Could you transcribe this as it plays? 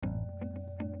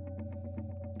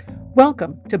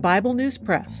Welcome to Bible News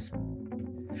Press.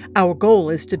 Our goal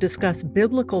is to discuss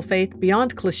biblical faith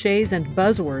beyond cliches and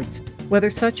buzzwords, whether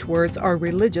such words are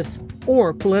religious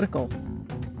or political.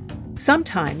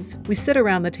 Sometimes we sit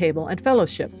around the table and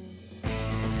fellowship.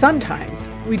 Sometimes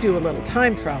we do a little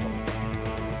time travel.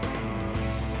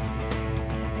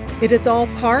 It is all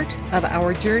part of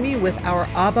our journey with our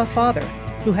Abba Father,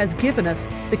 who has given us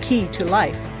the key to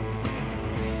life.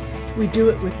 We do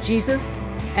it with Jesus,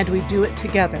 and we do it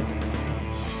together.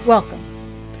 Welcome.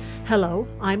 Hello,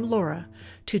 I'm Laura.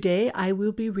 Today I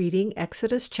will be reading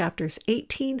Exodus chapters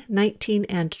 18, 19,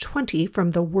 and 20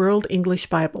 from the World English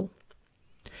Bible.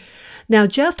 Now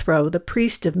Jethro, the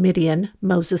priest of Midian,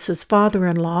 Moses'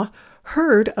 father-in-law,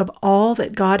 heard of all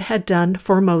that God had done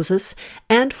for Moses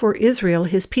and for Israel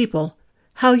his people,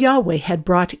 how Yahweh had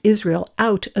brought Israel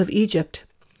out of Egypt.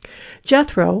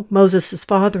 Jethro, Moses'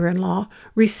 father-in-law,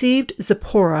 received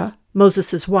Zipporah,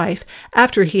 Moses' wife,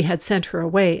 after he had sent her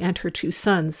away, and her 2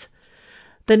 sons.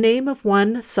 The name of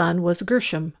one son was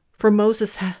Gershom, for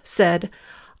Moses said,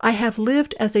 "I have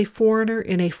lived as a foreigner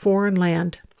in a foreign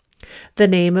land." The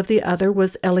name of the other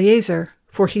was Eleazar,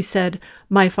 for he said,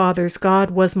 "My father's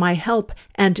God was my help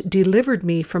and delivered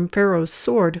me from Pharaoh's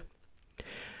sword."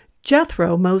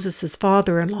 Jethro, Moses'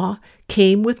 father-in-law,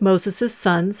 came with Moses'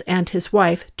 sons and his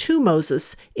wife to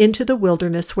Moses into the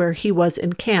wilderness where he was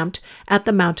encamped at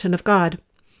the mountain of God.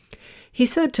 He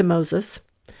said to Moses,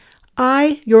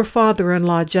 "I, your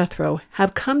father-in-law Jethro,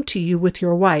 have come to you with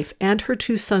your wife and her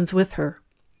 2 sons with her."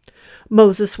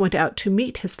 Moses went out to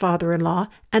meet his father-in-law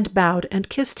and bowed and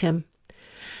kissed him.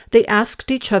 They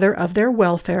asked each other of their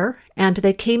welfare, and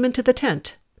they came into the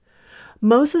tent.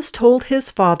 Moses told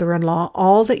his father-in-law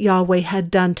all that Yahweh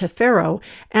had done to Pharaoh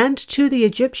and to the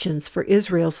Egyptians for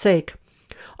Israel's sake,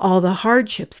 all the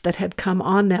hardships that had come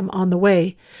on them on the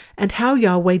way, and how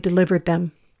Yahweh delivered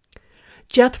them.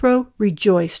 Jethro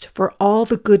rejoiced for all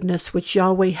the goodness which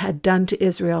Yahweh had done to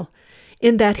Israel,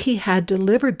 in that he had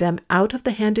delivered them out of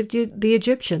the hand of the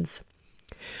Egyptians.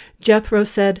 Jethro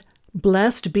said,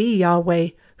 "Blessed be Yahweh,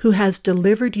 who has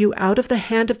delivered you out of the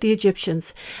hand of the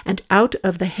Egyptians and out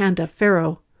of the hand of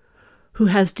Pharaoh, who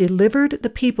has delivered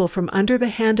the people from under the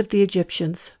hand of the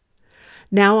Egyptians.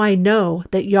 Now I know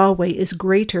that Yahweh is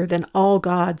greater than all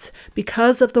gods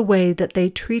because of the way that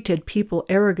they treated people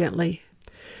arrogantly."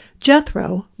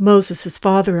 Jethro, Moses'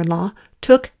 father-in-law,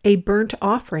 took a burnt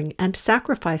offering and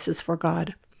sacrifices for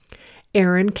God.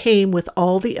 Aaron came with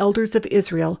all the elders of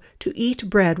Israel to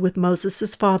eat bread with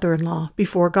Moses' father-in-law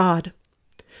before God.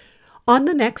 On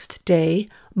the next day,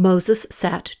 Moses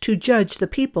sat to judge the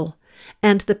people,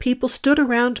 and the people stood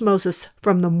around Moses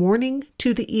from the morning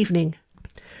to the evening.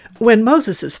 When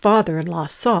Moses' father-in-law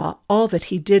saw all that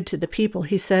he did to the people,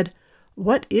 he said,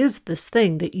 "What is this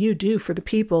thing that you do for the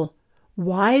people?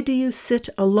 Why do you sit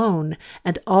alone,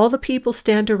 and all the people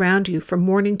stand around you from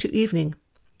morning to evening?"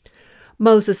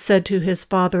 Moses said to his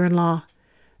father-in-law,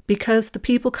 "Because the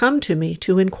people come to me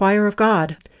to inquire of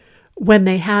God. When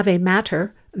they have a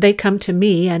matter, they come to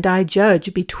me, and I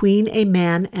judge between a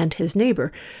man and his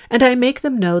neighbor, and I make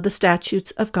them know the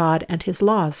statutes of God and his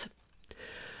laws."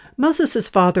 Moses'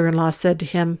 father-in-law said to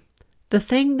him, "The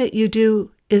thing that you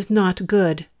do is not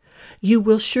good. You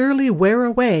will surely wear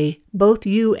away both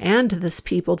you and this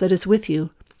people that is with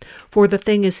you, for the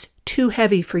thing is too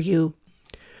heavy for you.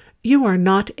 You are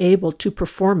not able to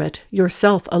perform it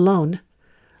yourself alone.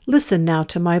 Listen now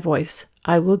to my voice.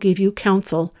 I will give you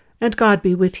counsel, and God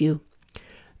be with you.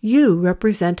 You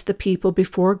represent the people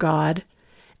before God,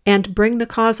 and bring the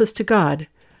causes to God.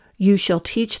 You shall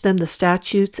teach them the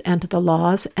statutes and the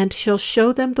laws, and shall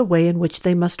show them the way in which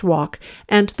they must walk,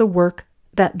 and the work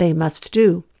that they must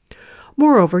do.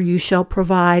 Moreover, you shall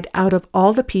provide out of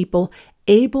all the people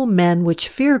able men which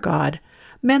fear God,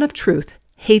 men of truth,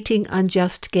 hating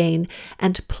unjust gain,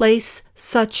 and place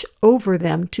such over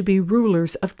them to be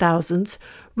rulers of thousands,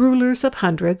 rulers of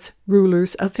hundreds,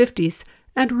 rulers of 50s,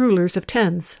 and rulers of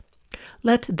 10s.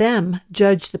 Let them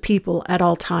judge the people at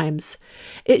all times.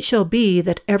 It shall be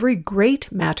that every great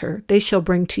matter they shall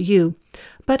bring to you,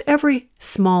 but every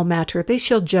small matter they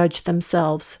shall judge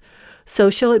themselves. So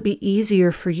shall it be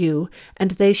easier for you,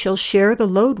 and they shall share the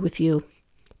load with you.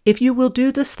 If you will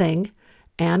do this thing,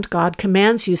 and God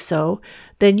commands you so,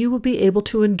 then you will be able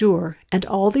to endure, and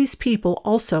all these people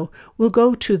also will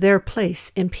go to their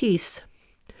place in peace."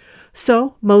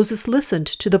 So Moses listened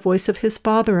to the voice of his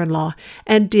father-in-law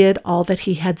and did all that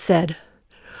he had said.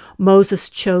 Moses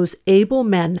chose able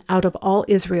men out of all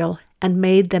Israel and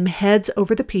made them heads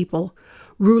over the people,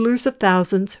 rulers of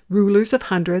thousands, rulers of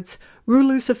hundreds,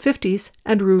 rulers of 50s,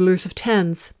 and rulers of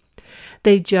 10s.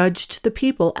 They judged the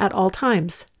people at all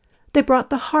times. They brought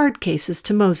the hard cases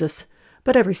to Moses,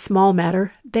 but every small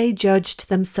matter they judged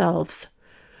themselves.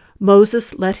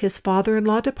 Moses let his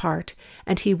father-in-law depart,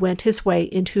 and he went his way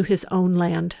into his own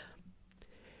land.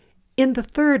 In the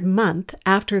 3rd month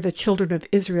after the children of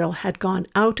Israel had gone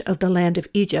out of the land of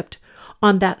Egypt,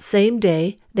 on that same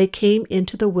day they came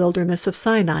into the wilderness of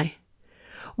Sinai.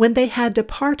 When they had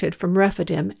departed from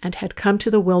Rephidim and had come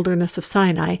to the wilderness of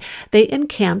Sinai, they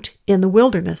encamped in the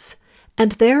wilderness,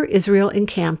 and there Israel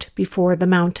encamped before the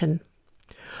mountain.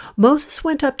 Moses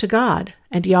went up to God,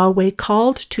 and Yahweh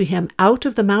called to him out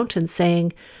of the mountain,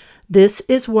 saying, "This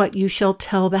is what you shall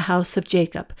tell the house of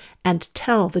Jacob, and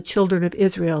tell the children of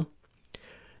Israel.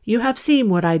 You have seen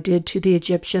what I did to the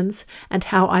Egyptians, and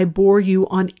how I bore you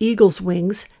on eagle's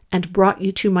wings, and brought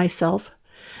you to myself.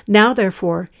 Now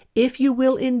therefore, if you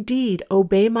will indeed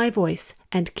obey my voice,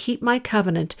 and keep my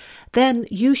covenant, then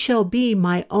you shall be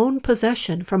my own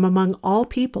possession from among all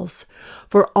peoples.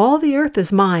 For all the earth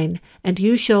is mine, and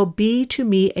you shall be to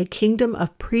me a kingdom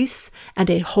of priests and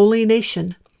a holy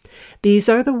nation. These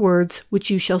are the words which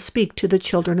you shall speak to the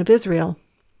children of Israel."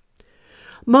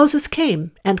 Moses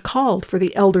came and called for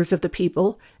the elders of the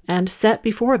people, and set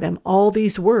before them all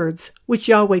these words which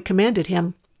Yahweh commanded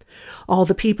him. All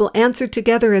the people answered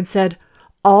together and said,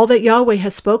 "All that Yahweh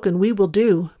has spoken we will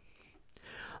do."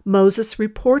 Moses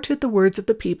reported the words of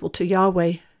the people to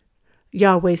Yahweh.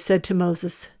 Yahweh said to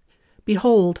Moses,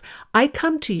 "Behold, I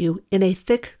come to you in a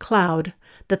thick cloud,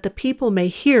 that the people may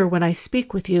hear when I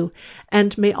speak with you,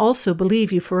 and may also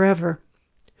believe you forever."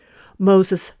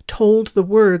 Moses told the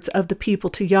words of the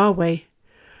people to Yahweh.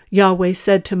 Yahweh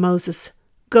said to Moses,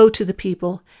 "Go to the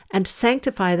people, and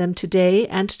sanctify them today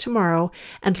and tomorrow,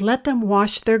 and let them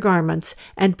wash their garments,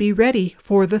 and be ready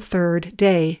for the 3rd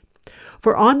day.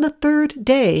 For on the 3rd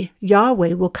day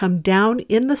Yahweh will come down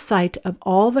in the sight of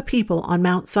all the people on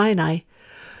Mount Sinai.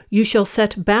 You shall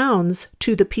set bounds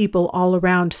to the people all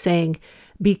around, saying,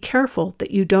 'Be careful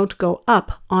that you don't go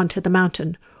up onto the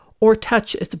mountain, or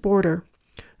touch its border.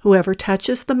 Whoever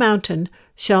touches the mountain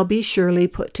shall be surely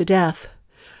put to death.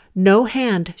 No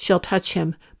hand shall touch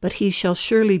him, but he shall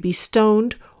surely be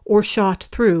stoned or shot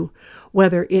through.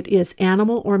 Whether it is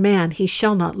animal or man, he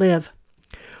shall not live.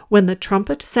 When the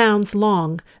trumpet sounds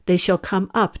long, they shall come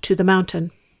up to the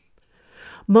mountain.'"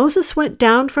 Moses went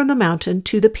down from the mountain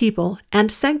to the people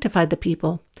and sanctified the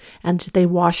people, and they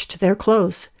washed their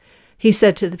clothes. He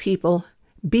said to the people,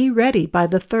 "Be ready by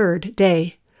the 3rd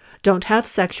day. Don't have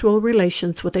sexual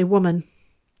relations with a woman."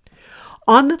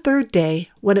 On the 3rd day,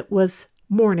 when it was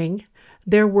morning,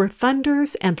 there were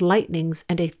thunders and lightnings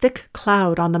and a thick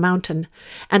cloud on the mountain,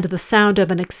 and the sound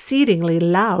of an exceedingly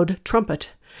loud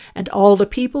trumpet, and all the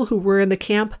people who were in the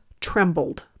camp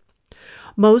trembled.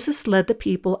 Moses led the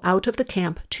people out of the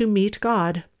camp to meet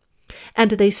God,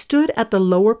 and they stood at the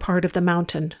lower part of the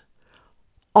mountain.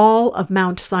 All of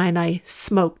Mount Sinai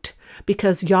smoked,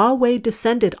 because Yahweh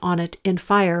descended on it in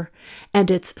fire, and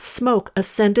its smoke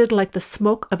ascended like the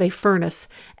smoke of a furnace,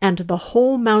 and the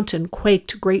whole mountain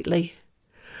quaked greatly.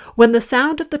 When the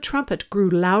sound of the trumpet grew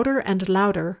louder and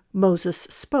louder, Moses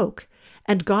spoke,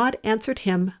 and God answered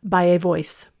him by a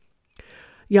voice.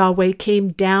 Yahweh came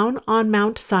down on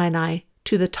Mount Sinai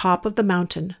to the top of the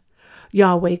mountain.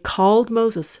 Yahweh called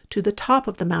Moses to the top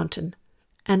of the mountain,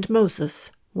 and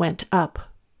Moses went up.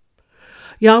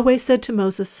 Yahweh said to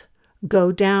Moses,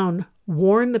 "Go down,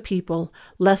 warn the people,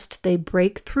 lest they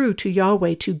break through to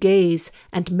Yahweh to gaze,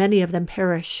 and many of them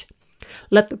perish.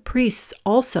 Let the priests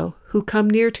also who come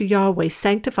near to Yahweh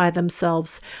sanctify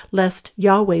themselves, lest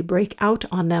Yahweh break out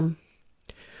on them."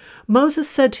 Moses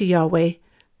said to Yahweh,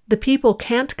 "The people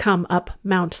can't come up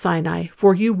Mount Sinai,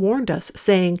 for you warned us,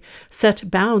 saying, 'Set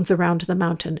bounds around the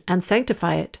mountain and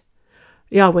sanctify it.'"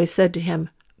 Yahweh said to him,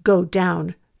 "Go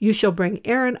down. You shall bring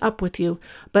Aaron up with you,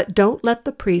 but don't let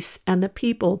the priests and the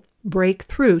people break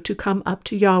through to come up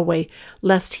to Yahweh,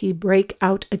 lest he break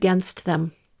out against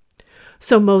them."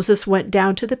 So Moses went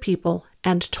down to the people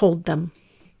and told them.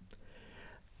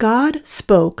 God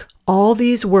spoke all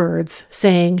these words,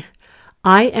 saying,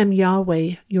 "I am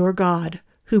Yahweh your God,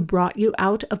 who brought you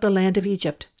out of the land of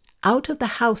Egypt, out of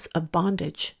the house of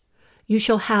bondage. You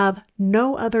shall have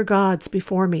no other gods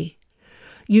before me.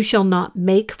 You shall not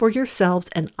make for yourselves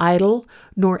an idol,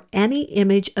 nor any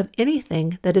image of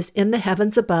anything that is in the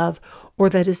heavens above, or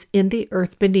that is in the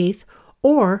earth beneath,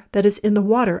 or that is in the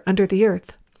water under the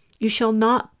earth. You shall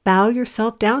not bow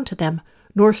yourself down to them,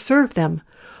 nor serve them.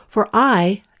 For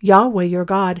I, Yahweh your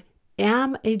God,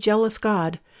 am a jealous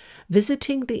God,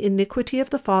 visiting the iniquity of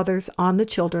the fathers on the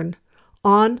children,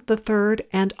 on the 3rd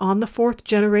and on the 4th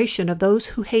generation of those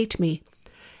who hate me,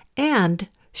 and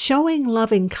showing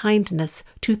loving kindness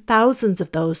to thousands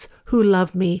of those who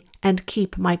love me and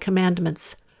keep my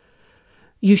commandments.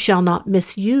 You shall not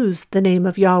misuse the name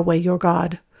of Yahweh your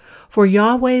God, for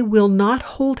Yahweh will not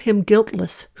hold him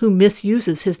guiltless who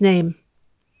misuses his name.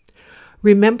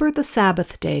 Remember the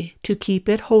Sabbath day to keep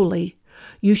it holy.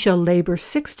 You shall labor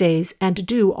 6 days and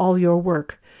do all your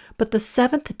work, but the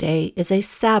 7th day is a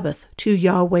Sabbath to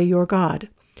Yahweh your God.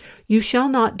 You shall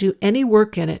not do any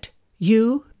work in it,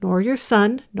 you, nor your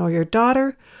son, nor your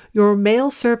daughter, your male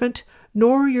servant,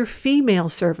 nor your female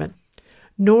servant,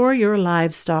 nor your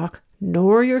livestock,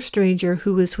 nor your stranger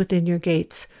who is within your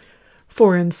gates.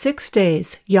 For in 6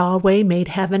 days Yahweh made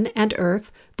heaven and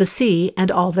earth, the sea, and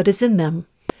all that is in them,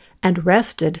 and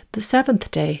rested the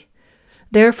 7th day.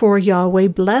 Therefore Yahweh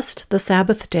blessed the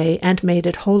Sabbath day and made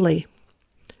it holy.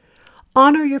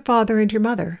 Honor your father and your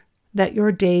mother, that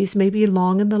your days may be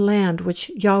long in the land which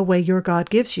Yahweh your God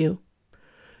gives you.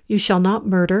 You shall not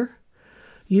murder.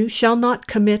 You shall not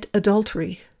commit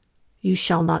adultery. You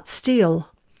shall not steal.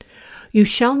 You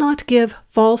shall not give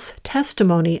false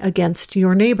testimony against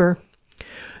your neighbor.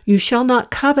 You shall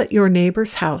not covet your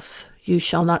neighbor's house. You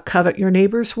shall not covet your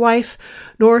neighbor's wife,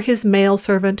 nor his male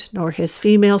servant, nor his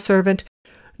female servant,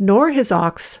 nor his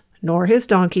ox, nor his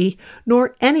donkey,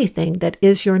 nor anything that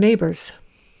is your neighbor's.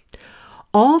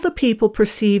 All the people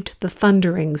perceived the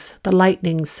thunderings, the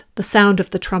lightnings, the sound of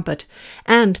the trumpet,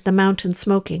 and the mountain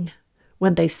smoking.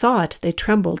 When they saw it, they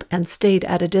trembled and stayed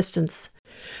at a distance.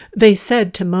 They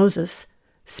said to Moses,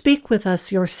 "Speak with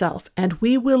us yourself, and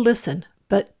we will listen,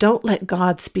 but don't let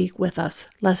God speak with us,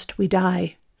 lest we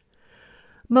die."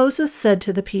 Moses said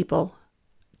to the people,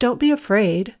 "Don't be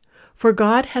afraid, for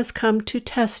God has come to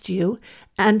test you,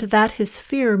 and that his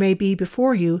fear may be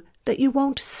before you, that you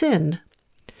won't sin."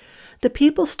 The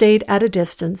people stayed at a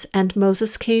distance, and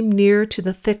Moses came near to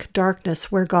the thick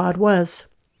darkness where God was.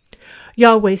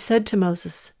 Yahweh said to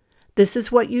Moses, "This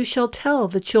is what you shall tell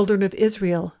the children of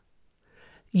Israel.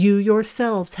 You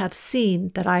yourselves have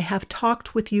seen that I have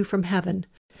talked with you from heaven.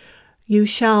 You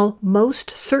shall most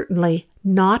certainly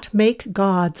not make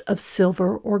gods of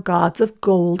silver or gods of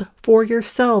gold for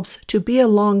yourselves to be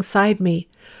alongside me.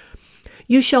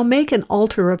 You shall make an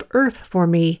altar of earth for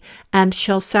me, and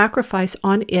shall sacrifice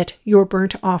on it your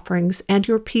burnt offerings and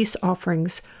your peace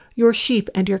offerings, your sheep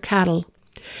and your cattle.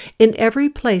 In every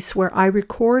place where I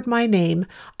record my name,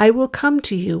 I will come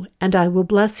to you, and I will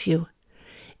bless you.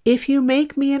 If you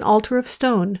make me an altar of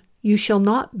stone, you shall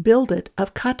not build it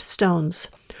of cut stones,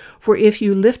 for if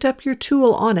you lift up your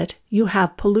tool on it, you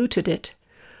have polluted it.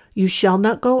 You shall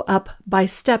not go up by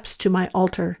steps to my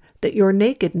altar, that your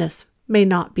nakedness may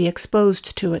not be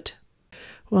exposed to it."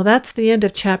 Well, that's the end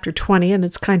of chapter 20, and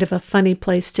it's kind of a funny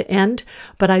place to end,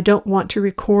 but I don't want to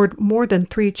record more than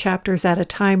 3 chapters at a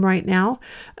time right now,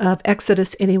 of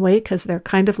Exodus anyway, because they're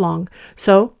kind of long.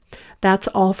 So that's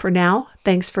all for now.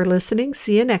 Thanks for listening.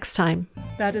 See you next time.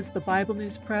 That is the Bible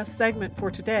News Press segment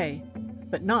for today,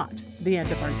 but not the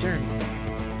end of our journey.